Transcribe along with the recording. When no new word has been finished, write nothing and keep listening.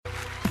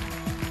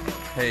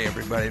Hey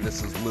everybody,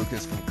 this is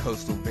Lucas from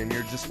Coastal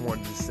Vineyard. Just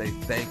wanted to say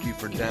thank you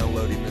for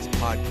downloading this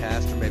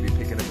podcast or maybe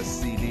picking up a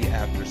CD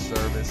after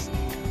service.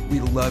 We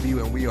love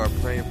you and we are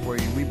praying for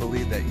you. We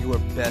believe that your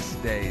best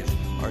days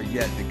are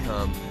yet to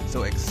come,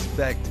 so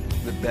expect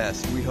the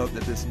best. We hope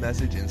that this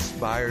message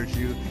inspires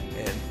you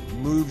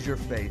and moves your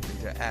faith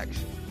into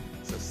action.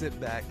 So sit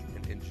back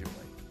and enjoy.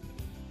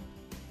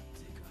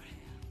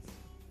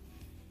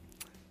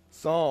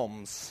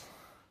 Psalms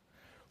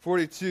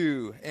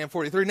 42 and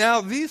 43. Now,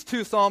 these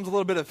two psalms, a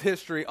little bit of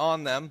history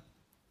on them.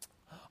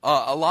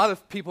 A lot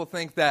of people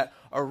think that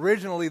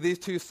originally these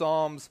two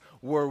psalms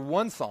were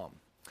one psalm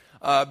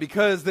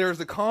because there's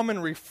a common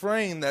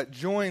refrain that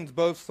joins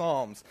both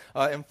psalms.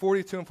 In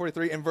 42 and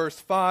 43, in verse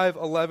 5,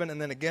 11,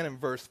 and then again in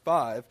verse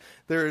 5,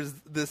 there's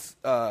this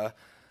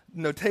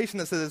notation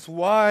that says,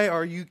 "Why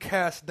are you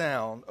cast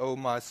down, O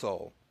my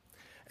soul?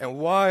 And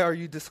why are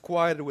you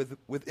disquieted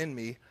within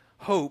me?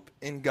 Hope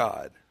in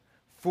God.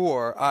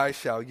 For I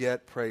shall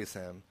yet praise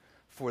him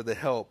for the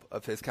help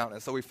of his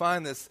countenance." So we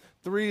find this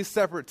three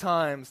separate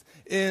times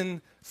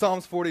in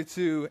Psalms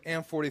 42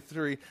 and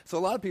 43. So a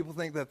lot of people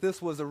think that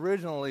this was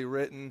originally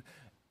written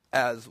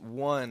as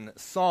one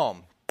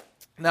psalm.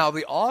 Now,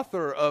 the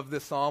author of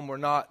this psalm we're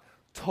not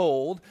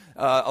told.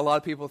 A lot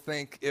of people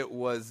think it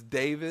was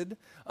David.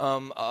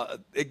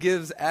 It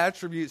gives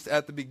attributes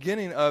at the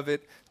beginning of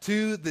it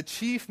to the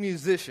chief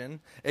musician,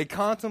 a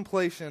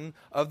contemplation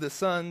of the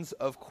sons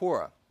of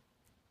Korah.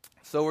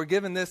 So we're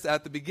given this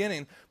at the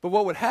beginning. But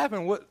what would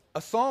happen,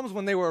 Psalms,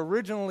 when they were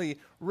originally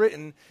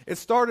written, it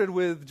started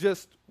with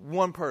just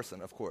one person,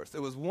 of course.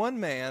 It was one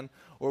man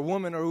or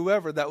woman or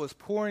whoever that was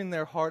pouring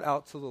their heart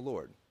out to the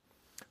Lord.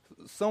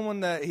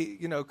 Someone that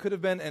could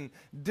have been in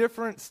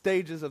different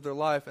stages of their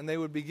life, and they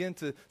would begin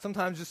to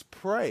sometimes just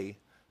pray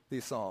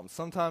these psalms.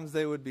 Sometimes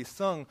they would be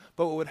sung.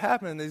 But what would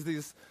happen is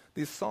these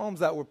psalms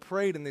that were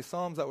prayed and these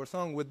psalms that were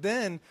sung would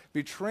then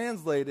be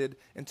translated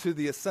into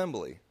the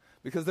assembly.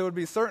 Because there would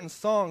be certain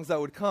songs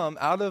that would come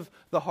out of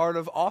the heart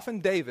of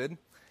often David,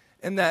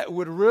 and that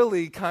would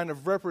really kind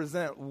of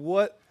represent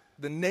what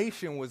the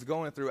nation was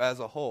going through as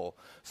a whole.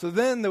 So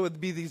then there would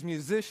be these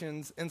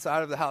musicians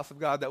inside of the house of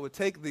God that would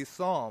take these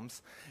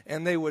psalms,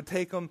 and they would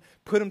take them,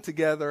 put them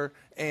together,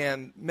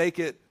 and make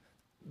it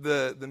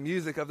the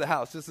music of the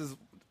house. Just as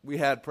we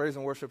had praise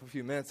and worship a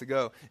few minutes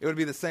ago, it would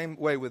be the same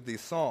way with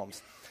these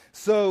psalms.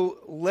 So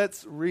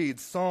let's read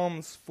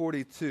Psalms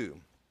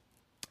 42.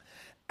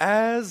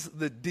 "As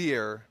the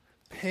deer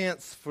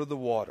pants for the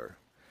water,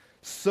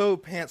 so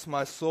pants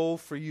my soul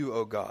for you,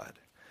 O God.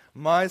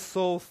 My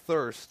soul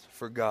thirsts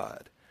for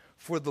God,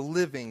 for the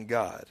living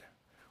God.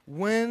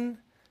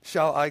 When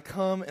shall I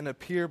come and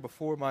appear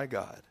before my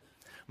God?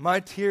 My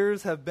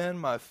tears have been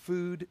my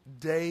food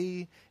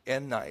day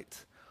and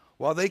night,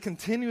 while they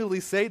continually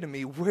say to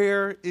me,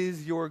 'Where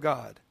is your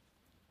God?'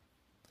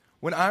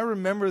 When I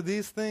remember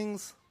these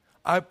things,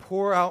 I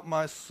pour out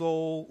my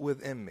soul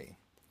within me.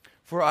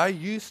 For I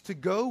used to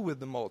go with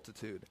the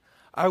multitude.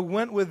 I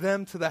went with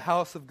them to the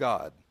house of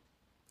God,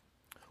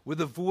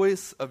 with a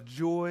voice of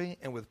joy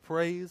and with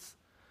praise,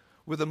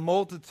 with a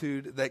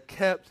multitude that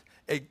kept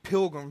a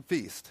pilgrim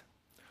feast.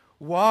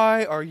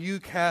 Why are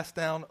you cast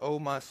down, O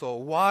my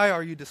soul? Why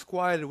are you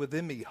disquieted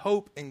within me?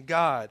 Hope in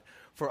God,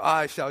 for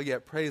I shall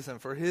yet praise him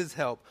for his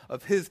help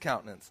of his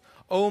countenance.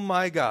 O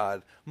my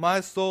God, my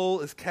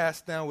soul is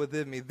cast down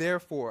within me.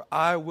 Therefore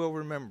I will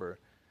remember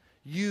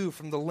you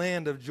from the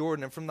land of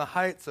Jordan, and from the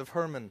heights of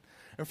Hermon,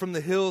 and from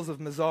the hills of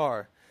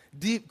Mizar.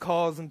 Deep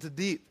calls unto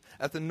deep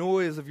at the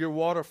noise of your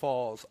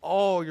waterfalls.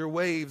 All your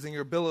waves and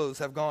your billows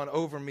have gone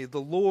over me. The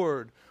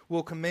Lord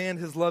will command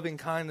his loving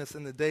kindness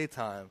in the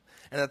daytime,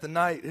 and at the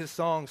night his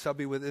song shall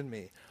be within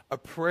me, a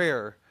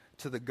prayer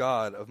to the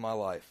God of my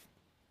life.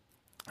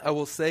 I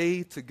will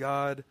say to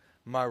God,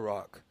 my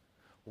rock,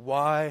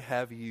 why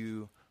have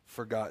you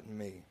forgotten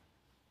me?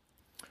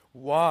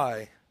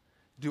 Why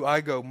do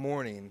I go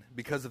mourning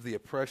because of the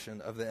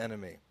oppression of the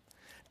enemy?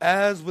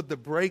 As with the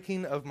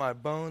breaking of my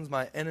bones,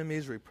 my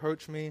enemies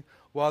reproach me,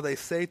 while they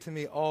say to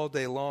me all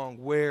day long,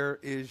 'Where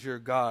is your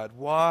God?'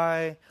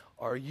 Why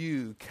are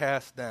you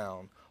cast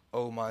down,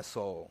 O my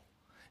soul?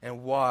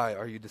 And why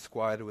are you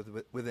disquieted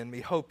within me?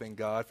 Hope in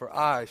God, for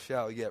I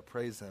shall yet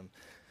praise him,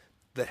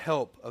 the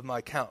help of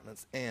my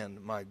countenance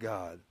and my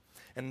God."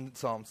 And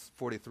Psalms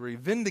 43,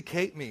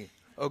 "Vindicate me,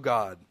 O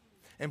God,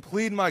 and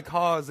plead my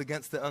cause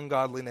against the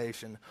ungodly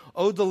nation.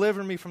 O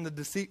deliver me from the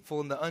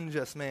deceitful and the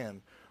unjust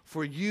man,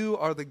 for you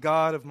are the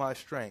God of my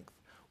strength.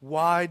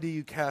 Why do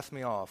you cast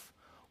me off?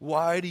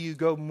 Why do you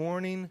go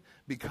mourning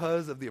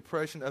because of the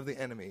oppression of the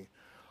enemy?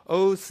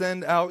 O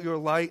send out your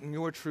light and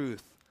your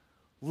truth.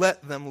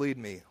 Let them lead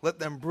me. Let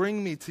them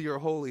bring me to your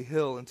holy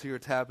hill and to your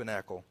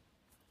tabernacle.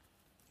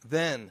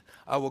 Then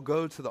I will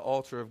go to the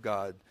altar of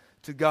God,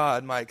 to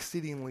God my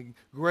exceedingly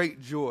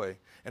great joy,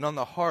 and on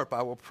the harp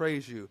I will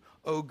praise you,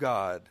 O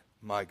God,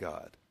 my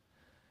God."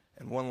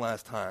 And one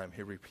last time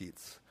he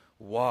repeats,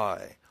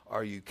 "Why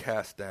are you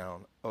cast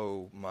down,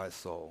 O my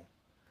soul?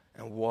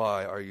 And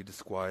why are you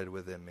disquieted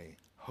within me?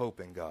 Hope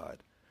in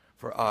God,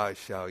 for I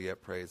shall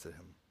yet praise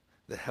him,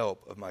 the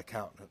help of my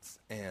countenance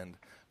and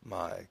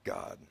my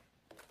God.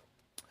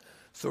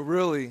 So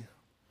really,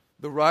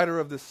 the writer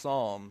of this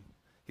psalm,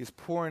 he's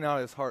pouring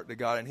out his heart to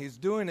God, and he's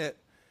doing it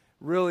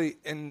really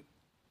in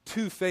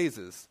two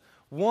phases.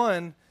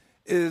 One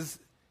is,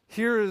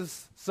 here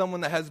is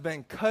someone that has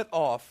been cut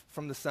off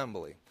from the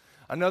assembly.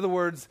 In other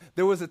words,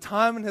 there was a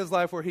time in his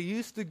life where he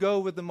used to go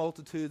with the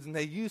multitudes, and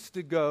they used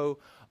to go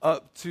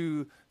up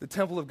to the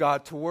temple of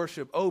God to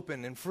worship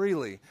open and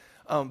freely.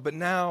 But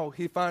now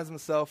he finds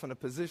himself in a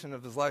position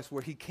of his life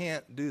where he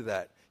can't do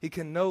that. He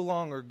can no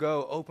longer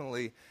go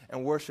openly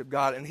and worship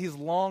God, and he's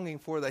longing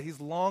for that. He's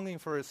longing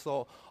for his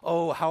soul.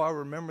 Oh, how I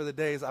remember the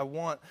days I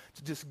want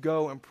to just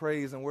go and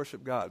praise and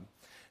worship God.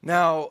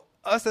 Now,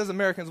 us as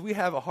Americans, we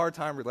have a hard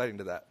time relating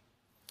to that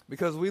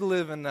because we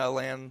live in a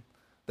land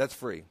that's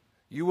free.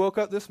 You woke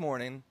up this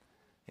morning,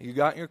 and you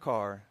got in your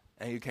car,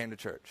 and you came to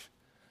church.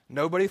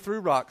 Nobody threw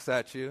rocks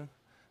at you.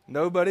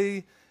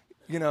 Nobody,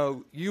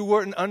 you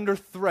weren't under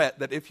threat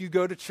that if you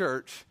go to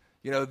church,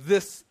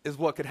 this is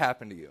what could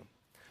happen to you.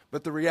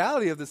 But the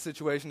reality of the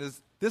situation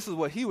is this is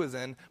what he was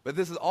in, but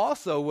this is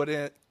also what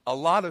a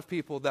lot of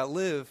people that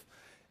live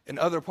in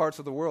other parts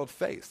of the world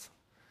face.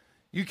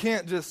 You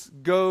can't just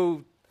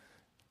go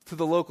to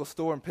the local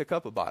store and pick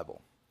up a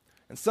Bible.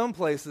 In some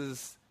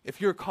places, if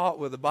you're caught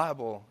with a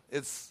Bible,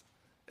 it's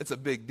a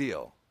big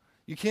deal.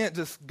 You can't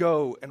just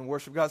go and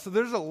worship God. So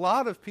there's a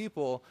lot of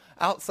people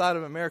outside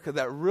of America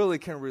that really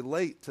can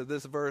relate to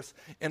this verse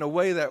in a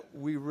way that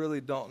we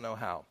really don't know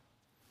how.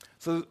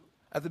 So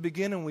at the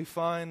beginning, we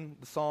find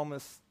the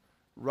psalmist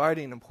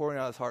writing and pouring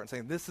out his heart and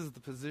saying, this is the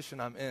position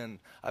I'm in.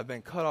 I've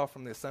been cut off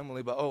from the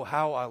assembly, but oh,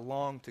 how I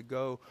long to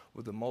go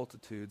with the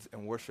multitudes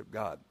and worship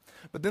God.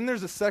 But then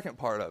there's a second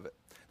part of it.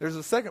 There's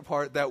a second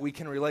part that we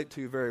can relate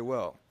to very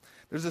well.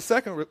 There's a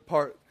second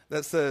part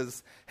that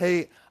says,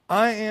 hey,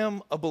 I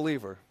am a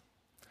believer.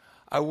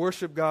 I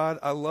worship God.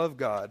 I love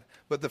God.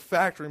 But the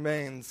fact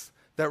remains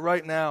that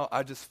right now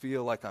I just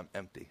feel like I'm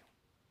empty.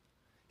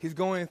 He's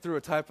going through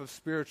a type of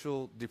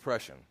spiritual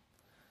depression.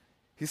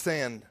 He's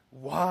saying,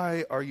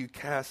 why are you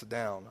cast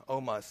down,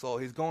 O my soul?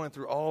 He's going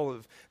through all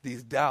of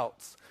these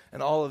doubts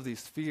and all of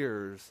these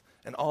fears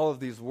and all of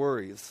these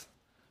worries.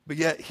 But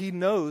yet he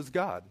knows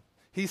God.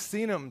 He's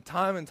seen him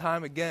time and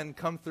time again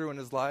come through in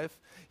his life.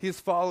 He's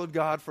followed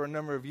God for a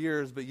number of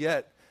years, but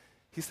yet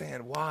he's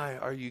saying, why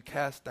are you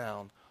cast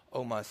down,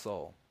 O my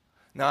soul?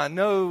 Now, I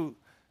know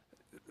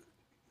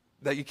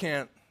that you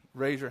can't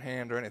raise your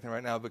hand or anything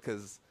right now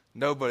because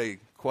nobody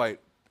quite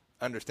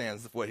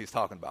understands what he's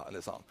talking about in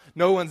this psalm.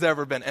 No one's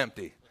ever been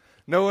empty.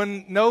 No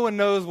one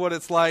knows what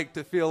it's like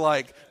to feel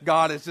like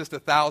God is just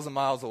 1,000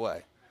 miles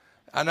away.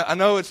 I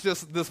know it's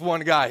just this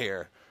one guy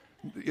here.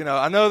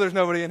 I know there's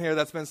nobody in here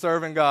that's been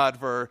serving God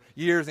for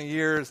years and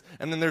years,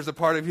 and then there's a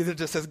part of you that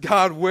just says,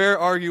 God, where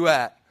are you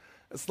at?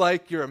 It's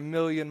like you're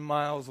 1,000,000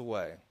 miles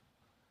away.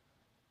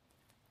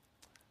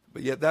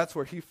 But yet that's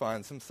where he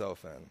finds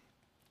himself in.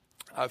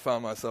 I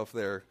found myself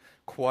there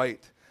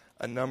quite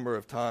a number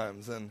of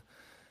times, and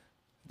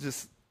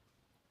just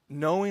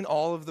knowing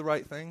all of the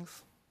right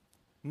things,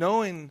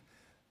 knowing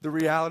the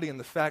reality and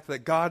the fact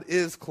that God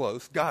is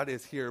close, God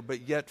is here, but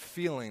yet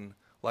feeling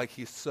like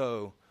he's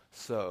so,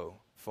 so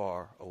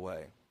far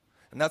away.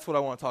 And that's what I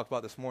want to talk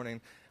about this morning.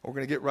 We're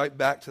going to get right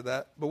back to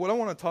that. But what I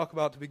want to talk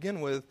about to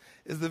begin with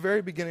is the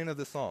very beginning of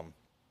the psalm.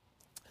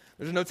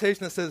 There's a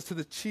notation that says, to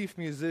the chief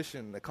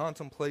musician, the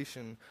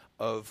contemplation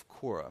of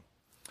Korah.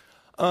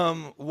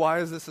 Why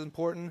is this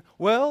important?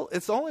 Well,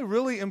 it's only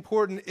really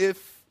important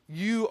if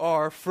you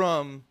are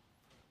from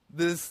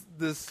this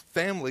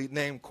family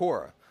named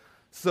Korah.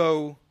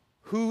 So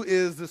who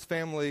is this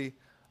family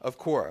of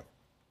Korah?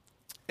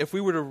 If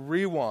we were to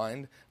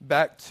rewind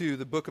back to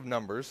the book of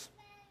Numbers,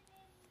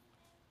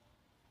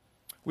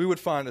 we would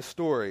find a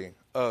story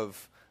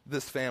of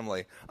this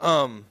family.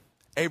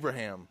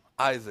 Abraham,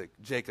 Isaac,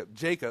 Jacob.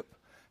 Jacob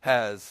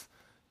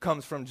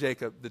comes from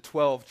Jacob, the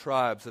 12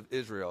 tribes of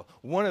Israel.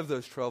 One of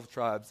those 12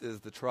 tribes is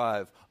the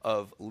tribe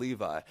of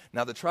Levi.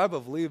 Now, the tribe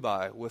of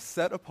Levi was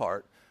set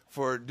apart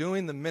for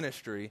doing the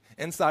ministry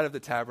inside of the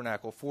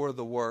tabernacle for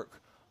the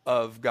work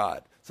of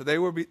God. So they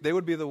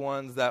would be the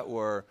ones that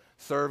were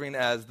serving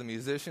as the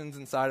musicians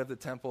inside of the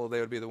temple. They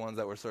would be the ones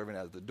that were serving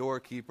as the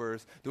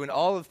doorkeepers, doing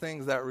all of the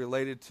things that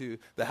related to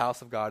the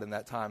house of God in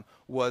that time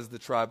was the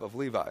tribe of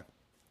Levi.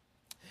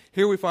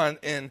 Here we find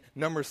in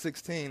Numbers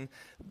 16,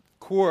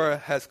 Korah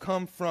has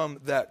come from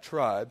that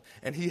tribe,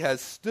 and he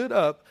has stood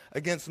up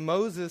against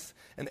Moses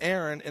and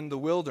Aaron in the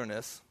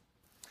wilderness,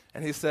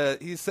 and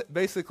he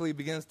basically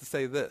begins to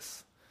say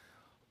this: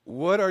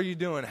 what are you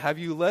doing? Have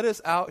you led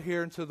us out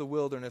here into the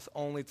wilderness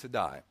only to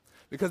die?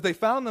 Because they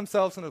found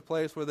themselves in a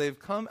place where they've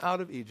come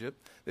out of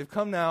Egypt. They've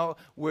come now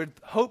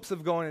with hopes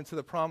of going into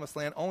the promised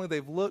land, only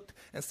they've looked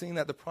and seen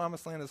that the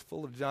promised land is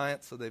full of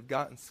giants, so they've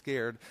gotten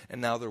scared,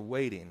 and now they're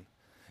waiting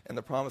in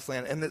the promised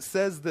land. And it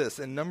says this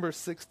in Numbers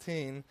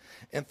 16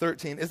 and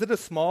 13, is it a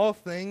small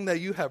thing that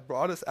you have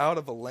brought us out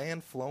of a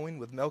land flowing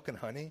with milk and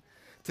honey,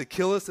 to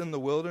kill us in the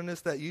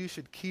wilderness, that you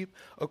should keep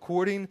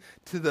according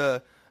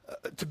to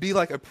to be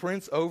like a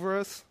prince over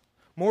us?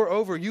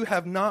 Moreover, you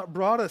have not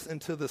brought us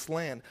into this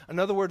land. In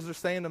other words, they're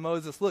saying to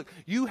Moses, look,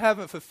 you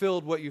haven't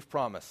fulfilled what you've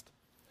promised.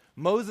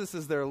 Moses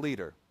is their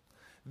leader.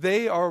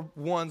 They are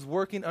ones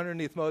working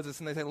underneath Moses,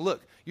 and they say,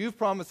 look, you've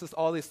promised us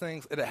all these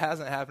things, and it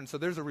hasn't happened, so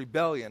there's a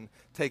rebellion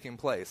taking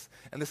place.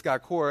 And this guy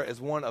Korah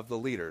is one of the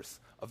leaders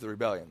of the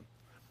rebellion.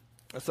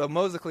 And so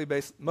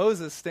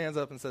Moses stands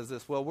up and says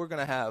this, well, we're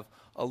going to have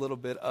a little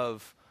bit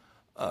of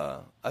a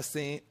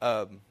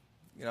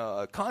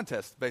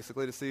contest,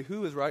 basically, to see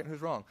who is right and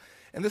who's wrong.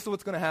 And this is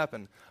what's going to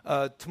happen.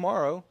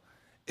 Tomorrow,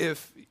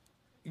 if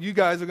you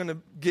guys are going to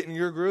get in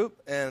your group,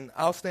 and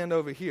I'll stand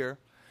over here,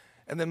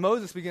 and then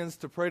Moses begins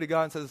to pray to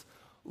God and says,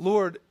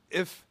 Lord,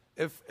 if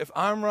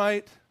I'm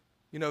right,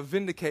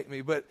 vindicate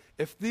me. But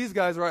if these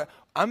guys are right,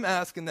 I'm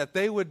asking that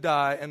they would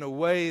die in a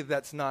way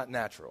that's not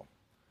natural.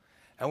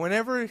 And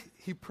whenever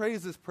he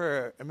prays this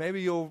prayer, and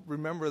maybe you'll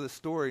remember the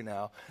story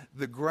now,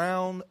 the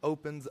ground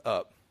opens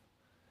up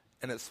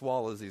and it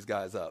swallows these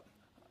guys up.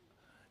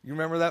 You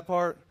remember that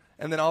part?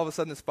 And then all of a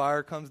sudden this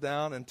fire comes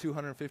down and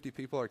 250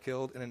 people are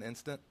killed in an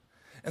instant.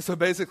 And so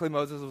basically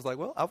Moses was like,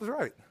 well, I was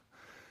right.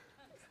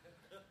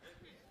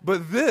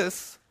 But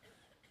this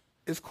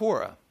is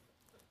Korah.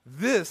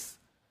 This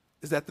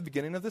is at the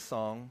beginning of the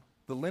song,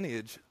 the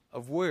lineage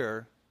of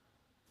where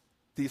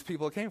these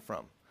people came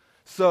from.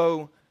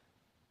 So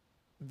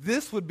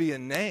this would be a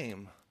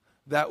name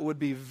that would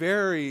be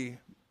very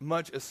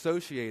much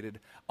associated,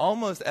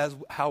 almost as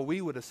how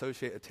we would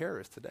associate a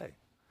terrorist today.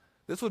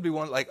 This would be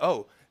one like,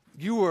 oh,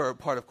 you were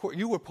part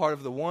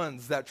of the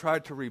ones that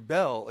tried to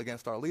rebel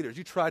against our leaders.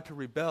 You tried to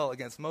rebel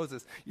against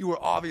Moses. You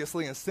were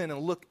obviously in sin,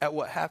 and look at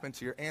what happened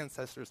to your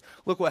ancestors.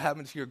 Look what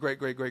happened to your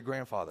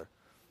great-great-great-grandfather.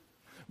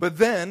 But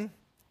then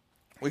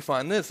we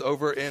find this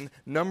over in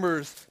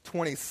Numbers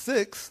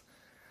 26.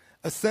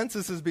 A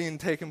census is being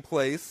taken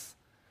place,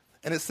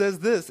 and it says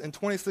this in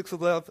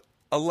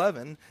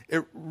 26:11.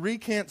 It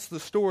recants the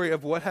story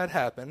of what had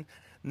happened.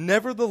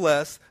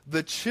 Nevertheless,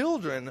 the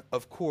children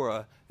of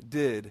Korah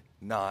did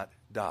not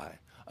die.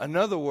 In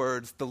other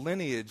words, the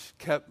lineage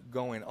kept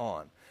going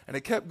on. And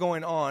it kept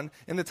going on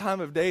in the time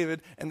of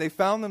David, and they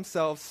found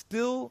themselves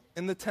still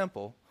in the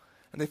temple,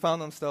 and they found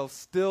themselves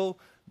still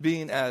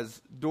being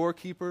as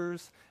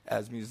doorkeepers,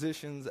 as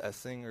musicians, as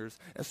singers.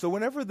 And so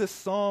whenever this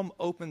psalm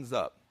opens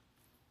up,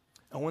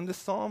 and when the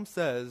psalm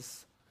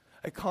says,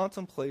 a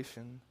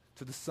contemplation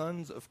to the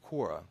sons of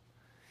Korah,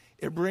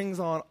 it brings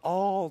on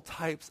all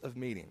types of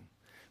meaning.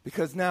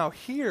 Because now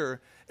here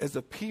is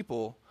a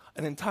people,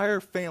 an entire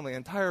family, an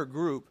entire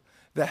group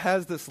that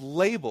has this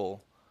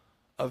label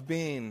of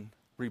being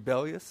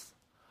rebellious,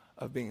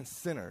 of being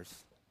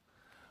sinners.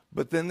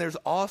 But then there's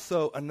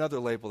also another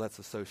label that's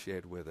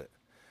associated with it.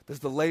 There's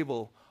the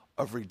label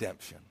of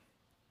redemption.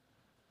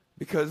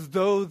 Because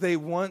though they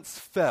once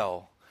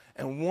fell,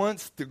 and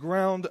once the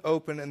ground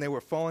opened and they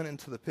were falling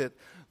into the pit,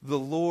 the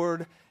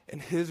Lord in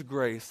his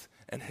grace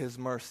and his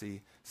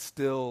mercy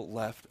still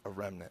left a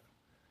remnant.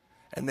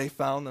 And they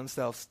found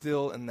themselves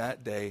still in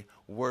that day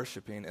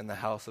worshiping in the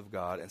house of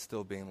God and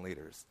still being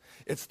leaders.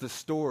 It's the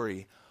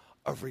story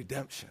of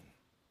redemption.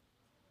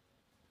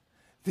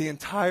 The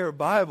entire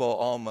Bible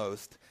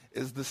almost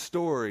is the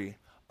story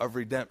of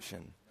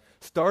redemption.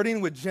 Starting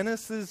with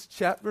Genesis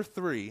chapter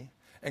 3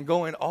 and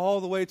going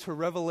all the way to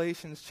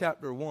Revelations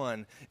chapter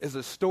 1 is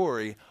a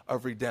story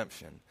of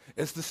redemption.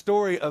 It's the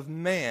story of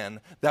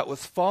man that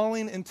was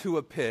falling into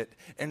a pit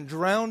and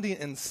drowning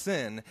in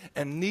sin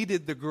and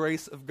needed the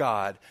grace of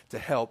God to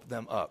help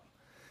them up.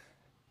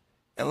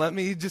 And let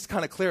me just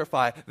kind of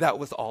clarify, that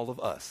was all of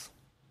us.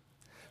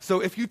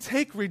 So if you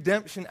take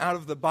redemption out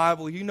of the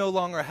Bible, you no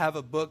longer have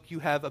a book, you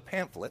have a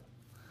pamphlet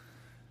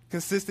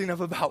consisting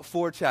of about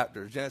 4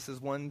 chapters,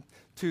 Genesis 1,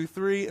 2,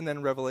 3, and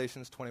then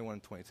Revelations 21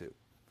 and 22.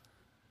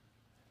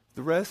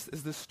 The rest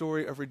is the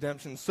story of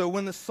redemption. So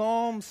when the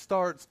psalm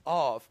starts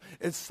off,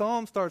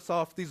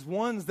 these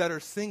ones that are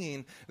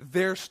singing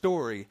their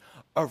story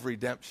of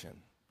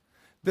redemption.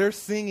 They're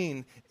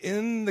singing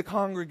in the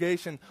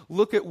congregation,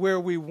 look at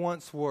where we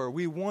once were.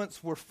 We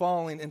once were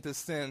falling into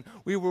sin.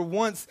 We were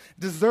once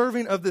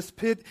deserving of this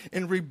pit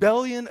in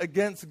rebellion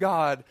against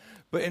God,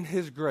 but in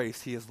his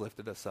grace he has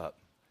lifted us up.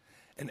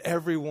 And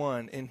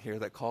everyone in here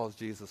that calls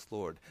Jesus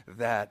Lord,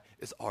 that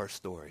is our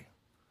story.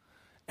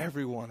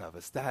 Every one of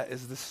us. That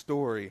is the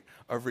story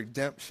of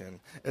redemption.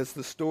 It's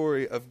the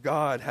story of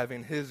God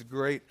having his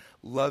great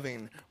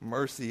loving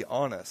mercy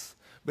on us.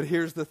 But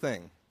here's the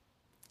thing.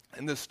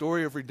 In the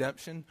story of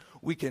redemption,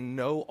 we can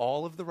know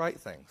all of the right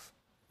things.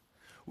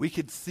 We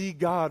could see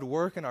God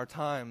work in our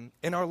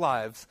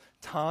lives,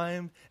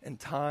 time and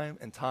time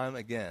and time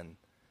again.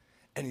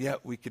 And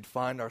yet we could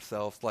find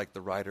ourselves like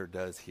the writer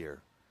does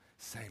here,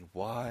 saying,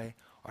 why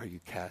are you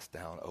cast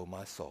down, O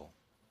my soul?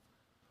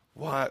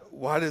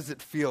 Why does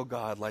it feel,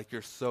 God, like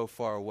you're so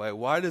far away?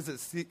 Why does it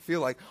feel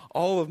like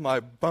all of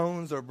my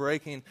bones are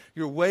breaking?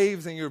 Your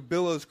waves and your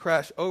billows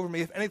crash over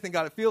me. If anything,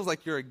 God, it feels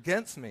like you're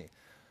against me.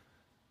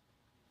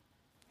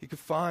 You could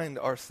find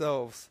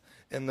ourselves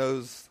in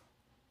those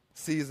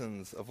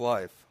seasons of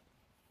life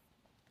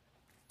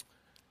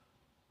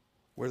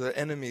where the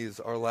enemies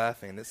are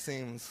laughing. It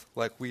seems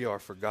like we are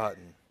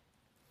forgotten.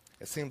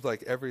 It seems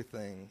like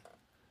everything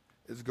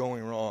is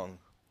going wrong.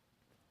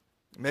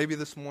 Maybe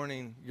this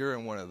morning you're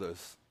in one of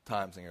those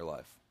times in your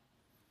life.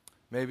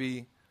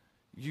 Maybe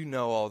you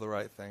know all the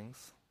right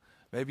things.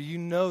 Maybe you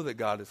know that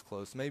God is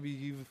close. Maybe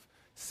you've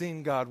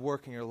seen God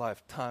work in your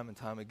life time and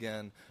time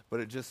again, but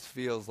it just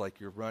feels like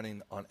you're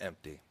running on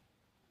empty.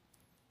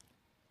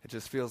 It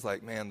just feels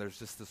like, man, there's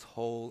just this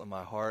hole in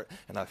my heart,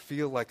 and I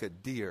feel like a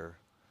deer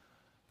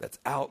that's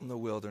out in the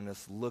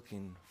wilderness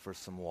looking for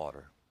some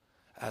water.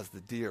 As the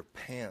deer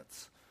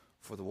pants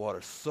for the water,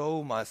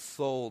 so my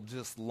soul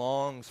just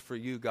longs for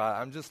you,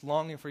 God. I'm just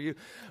longing for you.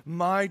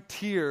 My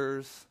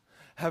tears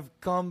have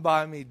come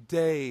by me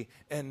day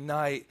and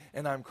night,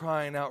 and I'm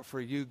crying out for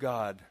you,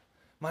 God.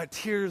 My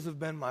tears have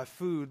been my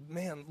food.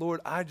 Man,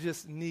 Lord, I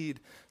just need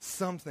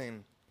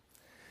something.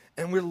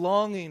 And we're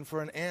longing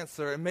for an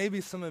answer. And maybe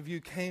some of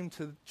you came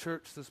to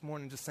church this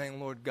morning just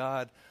saying, Lord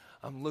God,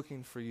 I'm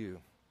looking for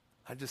you.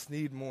 I just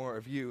need more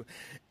of you.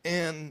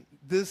 And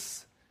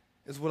this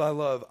is what I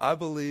love. I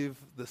believe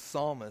the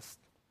psalmist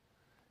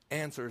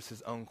answers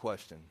his own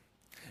question.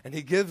 And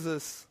he gives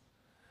us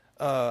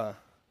a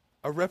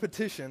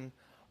repetition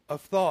of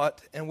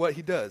thought and what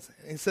he does.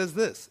 And he says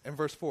this in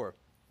verse 4.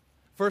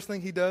 First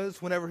thing he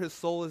does whenever his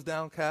soul is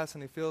downcast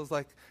and he feels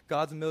like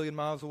God's a million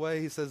miles away,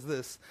 he says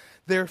this,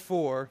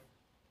 therefore,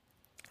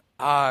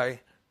 I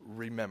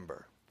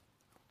remember.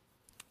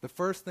 The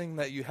first thing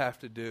that you have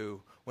to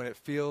do when it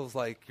feels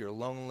like you're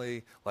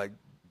lonely, like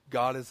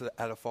God is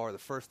at afar, the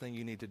first thing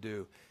you need to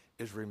do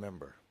is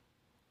remember.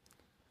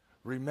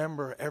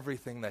 Remember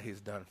everything that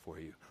he's done for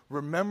you.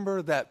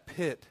 Remember that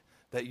pit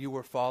that you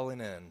were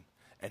falling in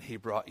and he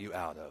brought you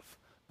out of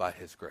by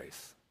his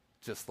grace,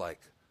 just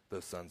like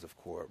those sons of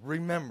Korah.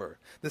 Remember.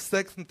 The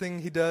second thing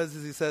he does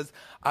is he says,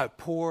 I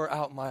pour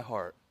out my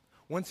heart.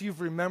 Once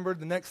you've remembered,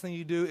 the next thing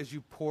you do is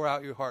you pour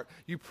out your heart.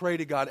 You pray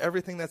to God.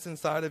 Everything that's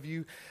inside of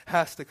you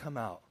has to come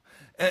out.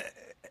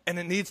 And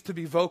it needs to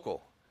be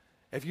vocal.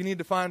 If you need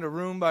to find a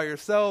room by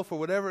yourself or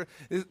whatever,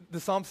 the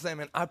psalmist is saying,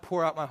 man, I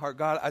pour out my heart.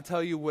 God, I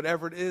tell you,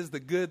 whatever it is, the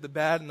good, the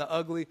bad, and the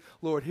ugly,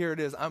 Lord, here it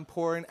is. I'm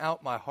pouring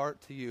out my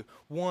heart to you.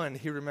 1,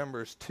 he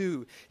remembers.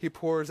 2, he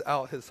pours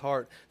out his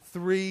heart.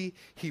 3,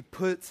 he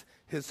puts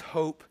his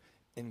hope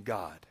in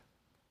God.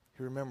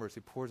 He remembers, he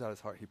pours out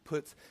his heart. He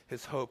puts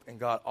his hope in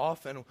God.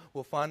 Often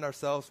we'll find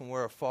ourselves when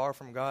we're far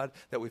from God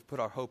that we've put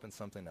our hope in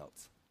something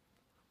else.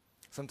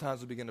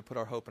 Sometimes we begin to put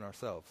our hope in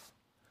ourselves.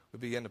 We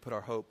begin to put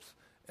our hopes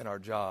in our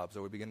jobs,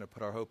 or we begin to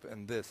put our hope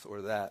in this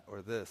or that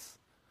or this.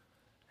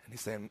 And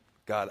he's saying,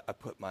 God, I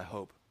put my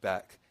hope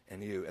back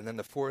in you. And then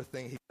the fourth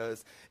thing he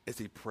does is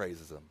he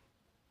praises him.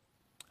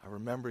 I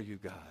remember you,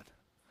 God.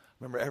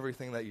 Remember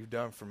everything that you've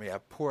done for me. I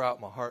pour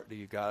out my heart to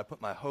you, God. I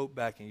put my hope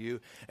back in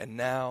you, and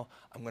now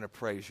I'm going to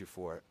praise you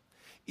for it.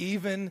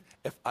 Even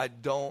if I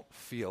don't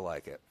feel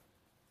like it,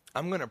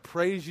 I'm going to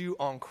praise you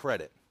on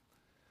credit.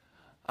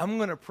 I'm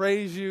going to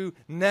praise you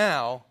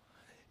now,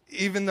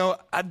 even though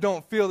I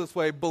don't feel this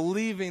way,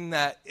 believing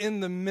that in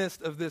the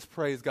midst of this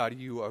praise, God,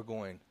 you are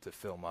going to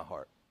fill my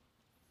heart.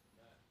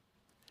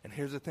 And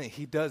here's the thing.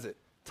 He does it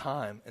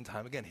time and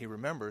time again. He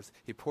remembers.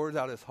 He pours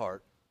out his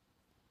heart.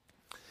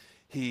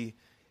 He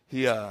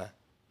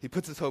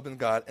puts his hope in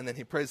God, and then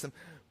he praises him.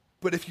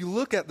 But if you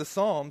look at the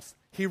Psalms,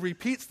 he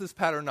repeats this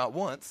pattern not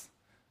once,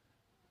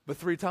 but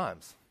 3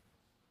 times.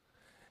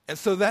 And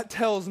so that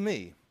tells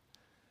me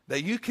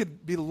that you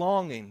could be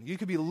longing, you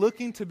could be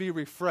looking to be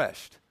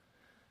refreshed,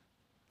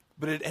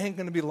 but it ain't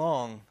going to be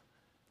long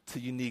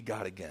till you need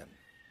God again.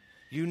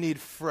 You need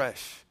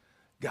fresh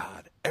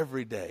God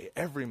every day,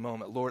 every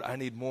moment. Lord, I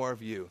need more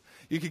of you.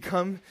 You could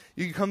come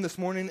this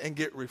morning and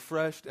get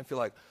refreshed and feel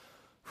like,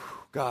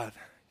 God,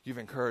 you've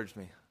encouraged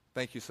me.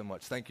 Thank you so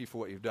much. Thank you for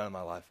what you've done in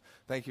my life.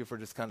 Thank you for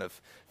just kind of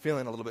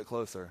feeling a little bit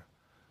closer.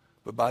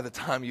 But by the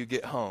time you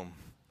get home,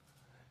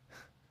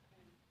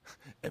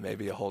 it may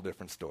be a whole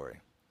different story.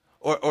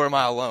 Or am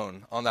I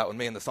alone on that one,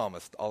 me and the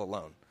psalmist, all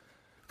alone?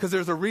 Because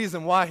there's a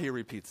reason why he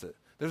repeats it.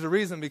 There's a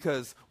reason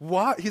because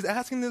why he's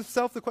asking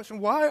himself the question,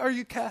 why are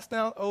you cast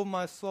down, O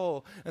my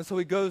soul? And so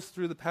he goes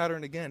through the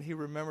pattern again. He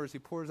remembers, he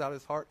pours out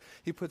his heart,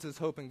 he puts his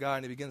hope in God,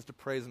 and he begins to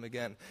praise him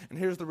again. And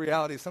here's the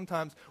reality.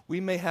 Sometimes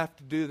we may have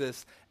to do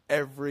this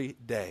every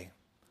day.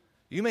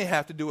 You may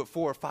have to do it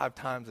 4 or 5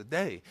 times a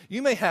day.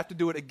 You may have to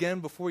do it again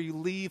before you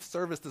leave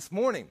service this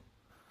morning.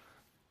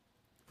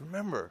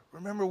 Remember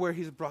where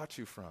he's brought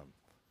you from.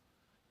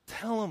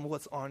 Tell him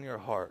what's on your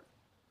heart.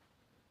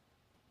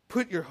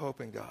 Put your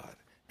hope in God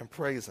and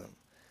praise him.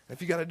 And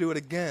if you got to do it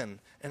again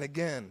and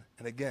again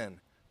and again,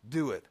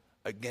 do it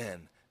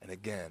again and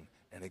again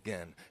and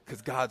again.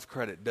 Because God's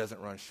credit doesn't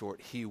run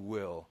short. He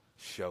will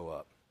show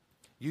up.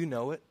 You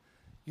know it.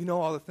 You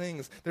know all the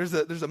things. There's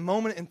a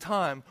moment in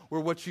time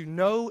where what you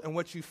know and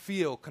what you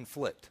feel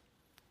conflict.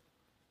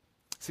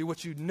 See,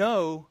 what you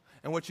know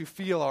and what you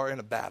feel are in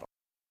a battle.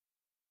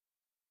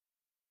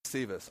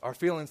 Deceive us. Our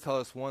feelings tell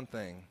us one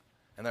thing,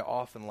 and they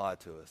often lie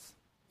to us.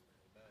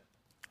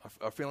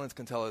 Our feelings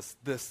can tell us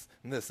this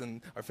and this,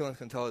 and our feelings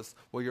can tell us,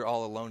 well, you're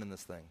all alone in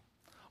this thing.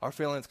 Our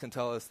feelings can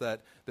tell us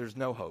that there's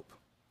no hope.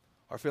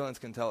 Our feelings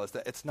can tell us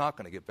that it's not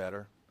going to get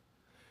better.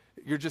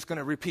 You're just going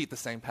to repeat the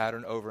same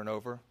pattern over and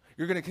over.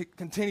 You're going to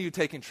continue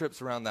taking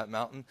trips around that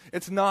mountain.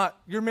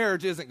 Your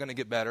marriage isn't going to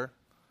get better.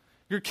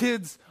 Your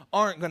kids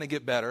aren't going to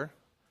get better.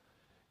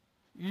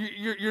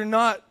 You're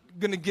not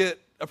going to get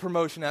a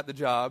promotion at the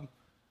job.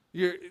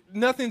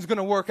 Nothing's going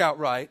to work out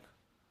right.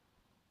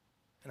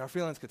 And our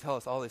feelings could tell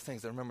us all these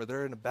things. And remember,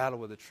 they're in a battle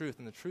with the truth.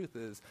 And the truth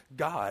is,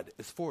 God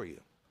is for you.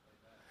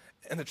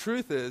 And the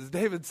truth is,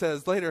 David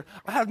says later,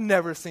 I have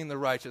never seen the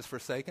righteous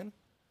forsaken.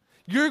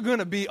 You're going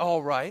to be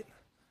all right.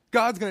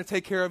 God's going to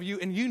take care of you,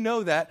 and you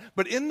know that.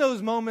 But in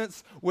those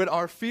moments when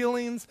our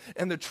feelings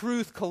and the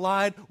truth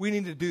collide, we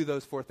need to do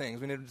those 4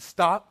 things. We need to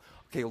stop.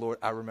 Okay, Lord,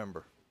 I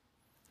remember.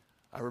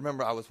 I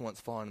was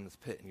once falling in this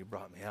pit, and you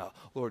brought me out.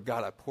 Lord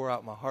God, I pour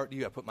out my heart to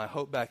you. I put my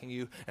hope back in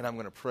you, and I'm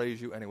going to praise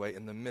you anyway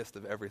in the midst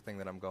of everything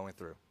that I'm going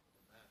through.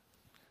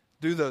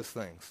 Do those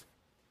things.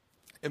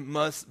 It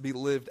must be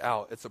lived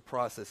out. It's a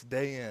process,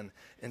 day in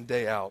and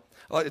day out.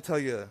 I'd like to tell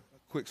you a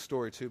quick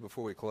story, too,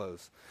 before we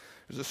close.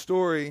 There's a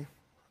story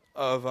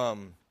of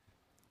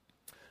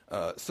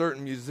a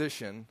certain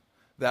musician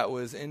that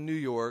was in New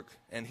York,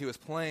 and he was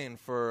playing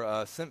for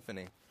a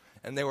symphony.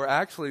 And they were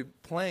actually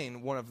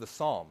playing one of the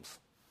Psalms.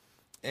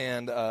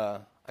 And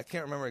I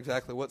can't remember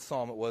exactly what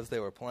psalm it was they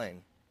were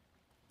playing.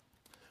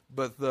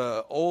 But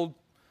the old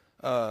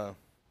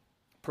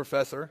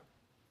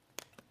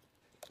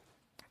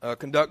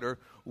conductor,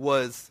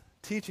 was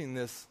teaching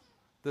this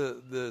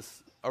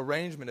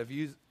arrangement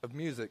of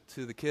music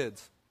to the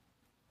kids.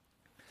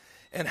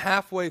 And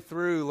halfway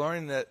through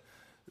learning that,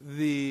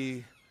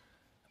 the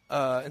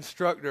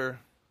instructor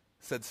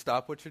said,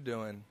 stop what you're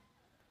doing.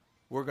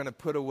 We're going to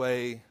put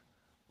away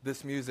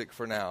this music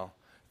for now.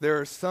 There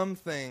are some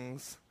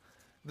things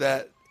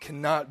that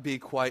cannot be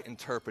quite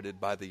interpreted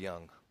by the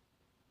young.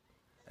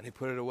 And he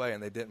put it away,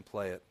 and they didn't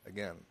play it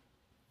again.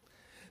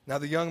 Now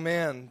the young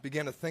man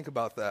began to think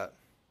about that.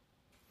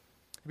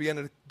 He began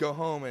to go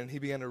home, and he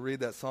began to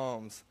read that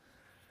Psalms.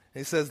 And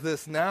he says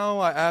this, now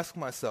I ask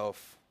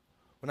myself,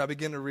 when I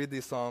begin to read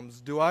these Psalms,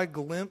 do I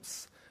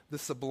glimpse the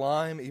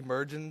sublime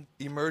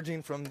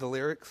emerging from the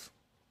lyrics?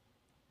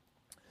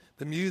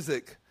 The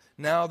music,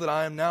 now that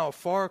I am now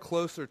far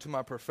closer to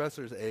my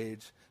professor's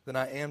age than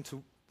I am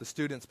to the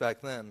students back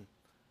then,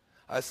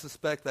 I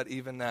suspect that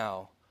even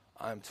now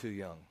I'm too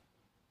young.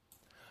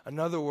 In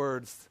other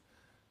words,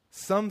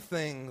 some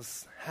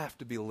things have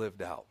to be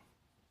lived out.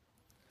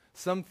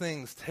 Some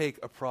things take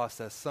a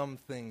process. Some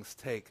things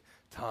take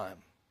time.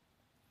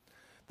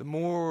 The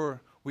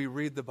more we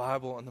read the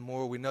Bible and the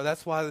more we know,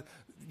 that's why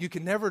you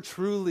can never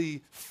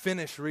truly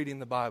finish reading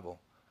the Bible.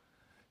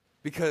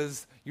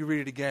 Because you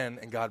read it again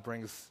and God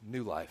brings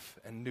new life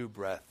and new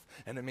breath.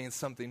 And it means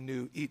something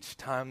new each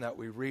time that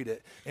we read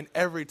it. And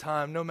every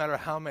time, no matter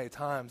how many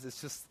times, it's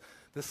just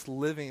this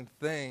living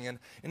thing. And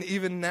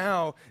even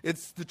now,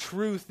 it's the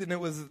truth and it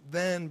was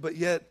then, but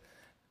yet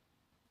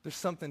there's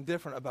something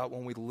different about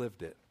when we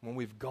lived it, when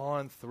we've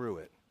gone through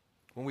it,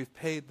 when we've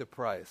paid the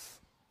price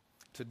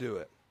to do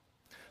it.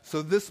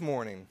 So this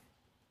morning,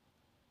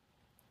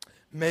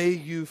 may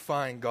you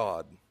find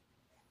God.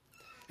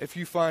 If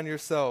you find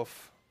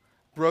yourself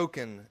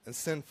broken and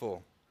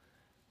sinful,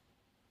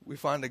 we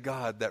find a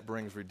God that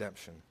brings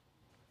redemption.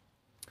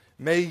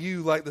 May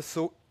you, like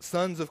the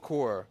sons of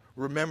Korah,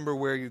 remember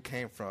where you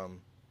came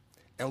from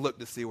and look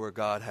to see where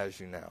God has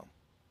you now.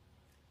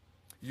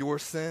 Your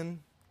sin,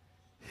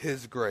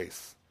 His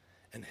grace,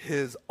 and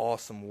His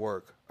awesome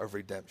work of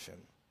redemption.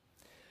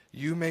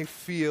 You may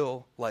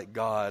feel like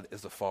God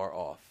is afar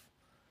off.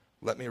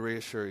 Let me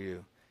reassure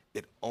you,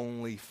 it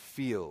only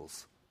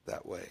feels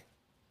that way.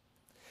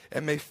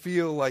 It may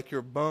feel like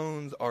your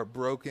bones are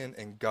broken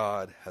and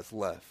God has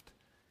left.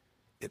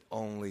 It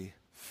only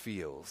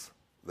feels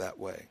that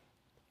way.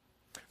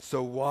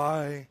 So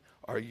why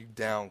are you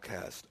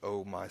downcast,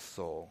 O my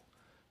soul?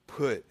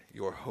 Put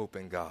your hope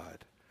in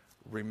God.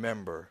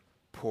 Remember,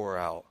 pour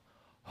out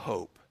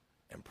hope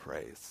and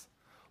praise.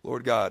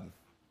 Lord God,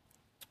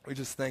 we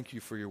just thank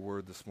you for your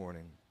word this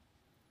morning.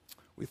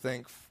 We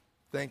thank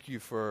you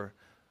for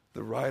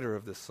the writer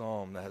of this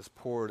psalm that has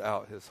poured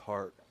out his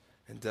heart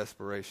in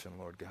desperation,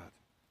 Lord God.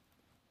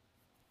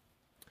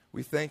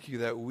 We thank you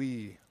that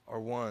we are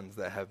ones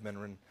that have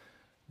been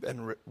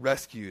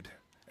rescued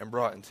and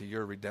brought into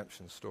your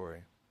redemption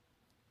story.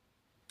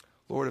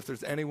 Lord, if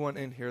there's anyone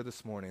in here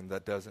this morning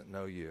that doesn't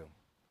know you,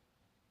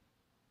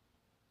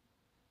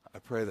 I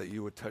pray that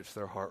you would touch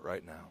their heart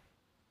right now.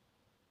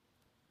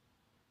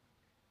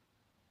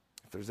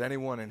 If there's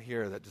anyone in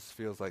here that just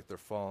feels like they're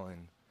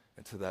falling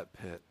into that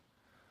pit,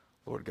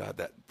 Lord God,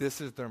 that this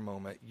is their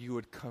moment, you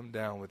would come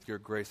down with your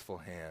graceful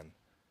hand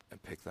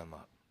and pick them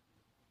up.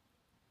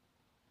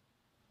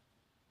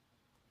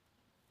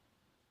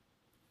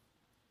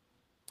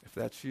 If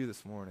that's you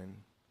this morning,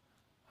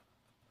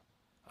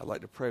 I'd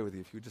like to pray with you.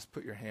 If you would just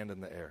put your hand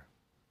in the air.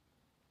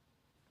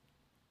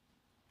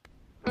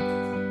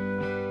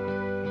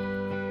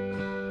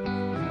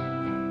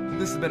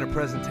 This has been a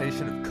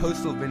presentation of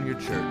Coastal Vineyard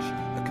Church,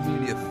 a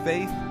community of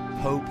faith,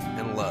 hope,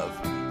 and love.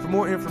 For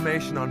more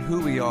information on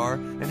who we are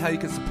and how you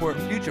can support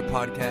future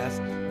podcasts,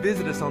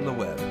 visit us on the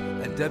web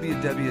at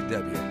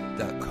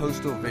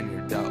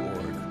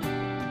www.coastalvineyard.org.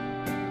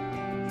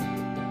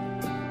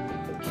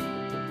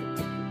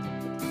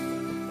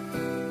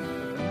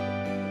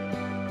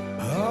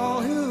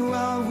 All who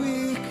are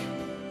weak,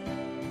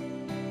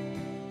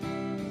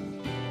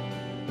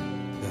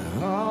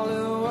 all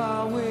who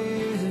are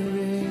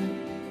weary,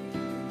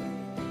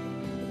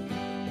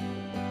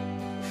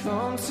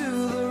 come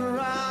to the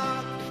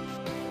rock,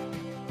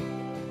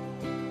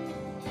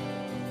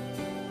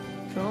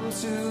 come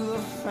to the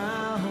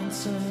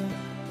fountain.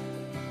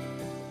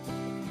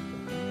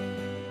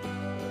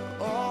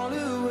 All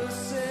who have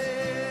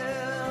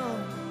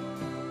sailed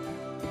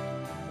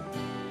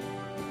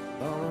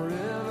on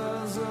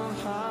rivers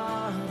of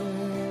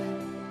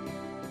heartache,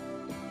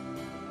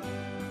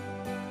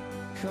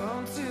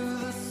 come to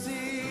the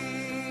sea,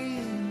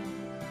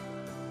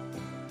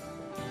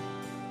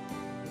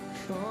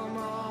 come